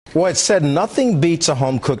Well, it's said nothing beats a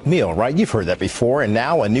home-cooked meal, right? You've heard that before. And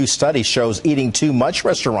now a new study shows eating too much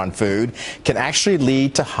restaurant food can actually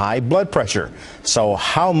lead to high blood pressure. So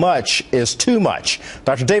how much is too much?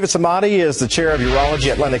 Dr. David Samadi is the chair of urology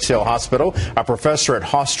at Lenox Hill Hospital, a professor at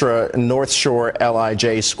Hofstra North Shore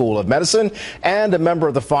LIJ School of Medicine, and a member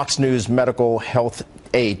of the Fox News Medical Health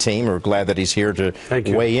A team. We're glad that he's here to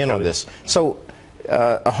weigh in on this. So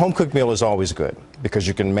a home-cooked meal is always good because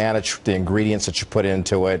you can manage the ingredients that you put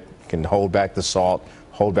into it, you can hold back the salt,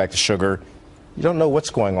 hold back the sugar. You don't know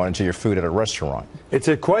what's going on into your food at a restaurant. It's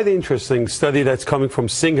a quite interesting study that's coming from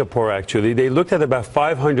Singapore, actually. They looked at about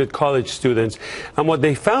 500 college students, and what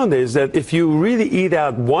they found is that if you really eat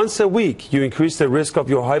out once a week, you increase the risk of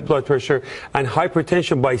your high blood pressure and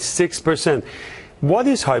hypertension by 6%. What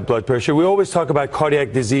is high blood pressure? We always talk about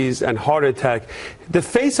cardiac disease and heart attack. The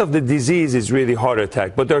face of the disease is really heart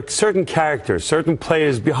attack, but there are certain characters, certain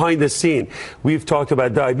players behind the scene. We've talked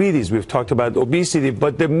about diabetes, we've talked about obesity,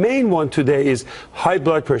 but the main one today is high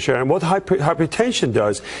blood pressure. And what hypertension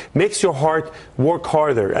does, makes your heart work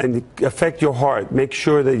harder and affect your heart, make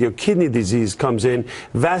sure that your kidney disease comes in,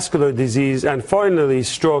 vascular disease, and finally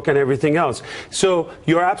stroke and everything else. So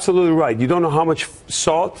you're absolutely right. You don't know how much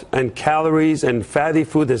salt and calories and fatty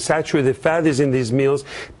food and saturated fat is in these meals.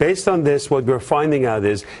 Based on this, what we're finding out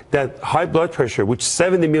is that high blood pressure, which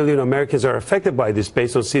 70 million Americans are affected by this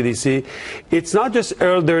based on CDC, it's not just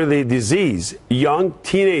elderly disease. Young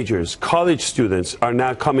teenagers, college students are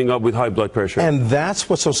now coming up with high blood pressure. And that's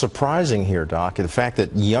what's so surprising here, Doc, the fact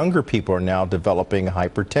that younger people are now developing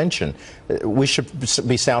hypertension. We should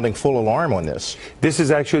be sounding full alarm on this. This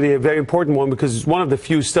is actually a very important one because it's one of the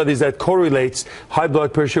few studies that correlates high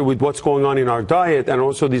blood pressure with what's going on in our diet and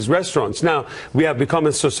also these restaurants. Now, we have become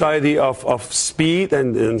a society of speed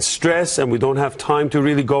and stress, and we don't have time to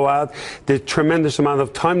really go out. The tremendous amount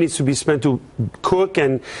of time needs to be spent to cook,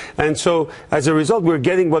 and so as a result, we're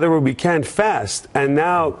getting whatever we can fast. And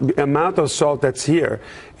now the amount of salt that's here,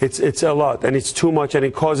 it's a lot, and it's too much, and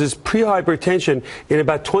it causes pre-hypertension in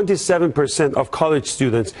about 27% of college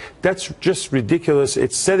students. That's just ridiculous.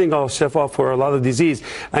 It's setting ourselves up for a lot of disease.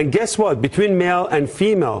 And guess what? Between male and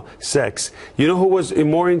female sex, you know who was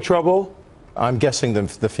more in trouble? I'm guessing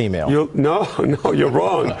the female. No, you're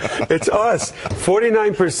wrong. It's us.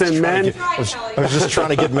 49% men. I was just trying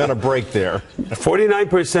to give men a break there.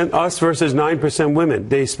 49% us versus 9% women.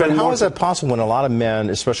 They spend How more. is that possible when a lot of men,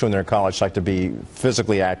 especially when they're in college, like to be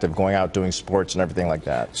physically active, going out doing sports and everything like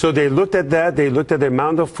that? So they looked at that. They looked at the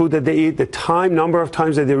amount of food that they eat, the number of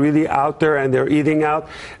times that they're really out there and they're eating out.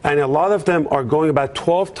 And a lot of them are going about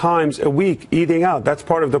 12 times a week eating out. That's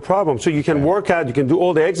part of the problem. So you can work out, you can do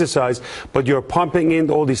all the exercise, but you're pumping in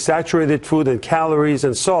all the saturated food and calories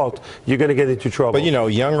and salt, you're going to get into trouble. But you know,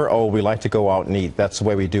 young or old, we like to go out and eat. That's the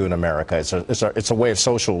way we do in America. It's a way of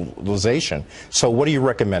socialization. So what are you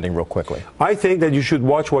recommending real quickly? I think that you should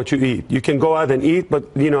watch what you eat. You can go out and eat, but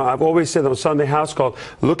you know, I've always said on Sunday House Call,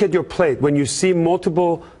 look at your plate. When you see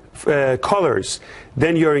multiple colors,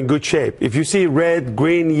 then you're in good shape. If you see red,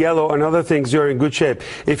 green, yellow, and other things, you're in good shape.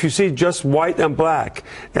 If you see just white and black,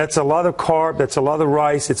 that's a lot of carb, that's a lot of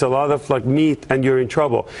rice, it's a lot of like meat, and you're in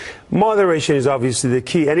trouble. Moderation is obviously the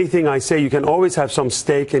key. Anything I say, you can always have some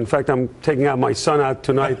steak. In fact, I'm taking out my son out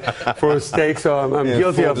tonight for a steak, so I'm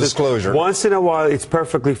guilty of this. Disclosure. Once in a while, it's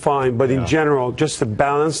perfectly fine, but in general, just a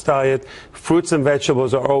balanced diet. Fruits and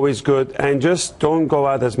vegetables are always good, and just don't go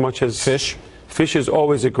out as much as fish. Fish is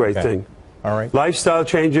always a great thing. All right. Lifestyle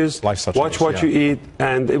changes, watch what you eat,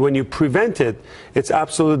 and when you prevent it, it's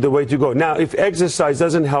absolutely the way to go. Now, if exercise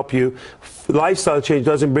doesn't help you, lifestyle change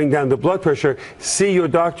doesn't bring down the blood pressure, see your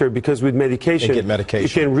doctor, because with medication, you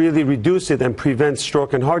can really reduce it and prevent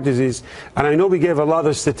stroke and heart disease. And I know we gave a lot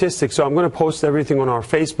of statistics, so I'm going to post everything on our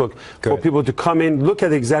Facebook for people to come in, look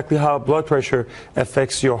at exactly how blood pressure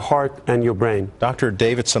affects your heart and your brain. Dr.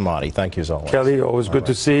 David Samadi, thank you as always. Kelly, always good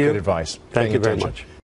to see you. Good advice. Thank you very much.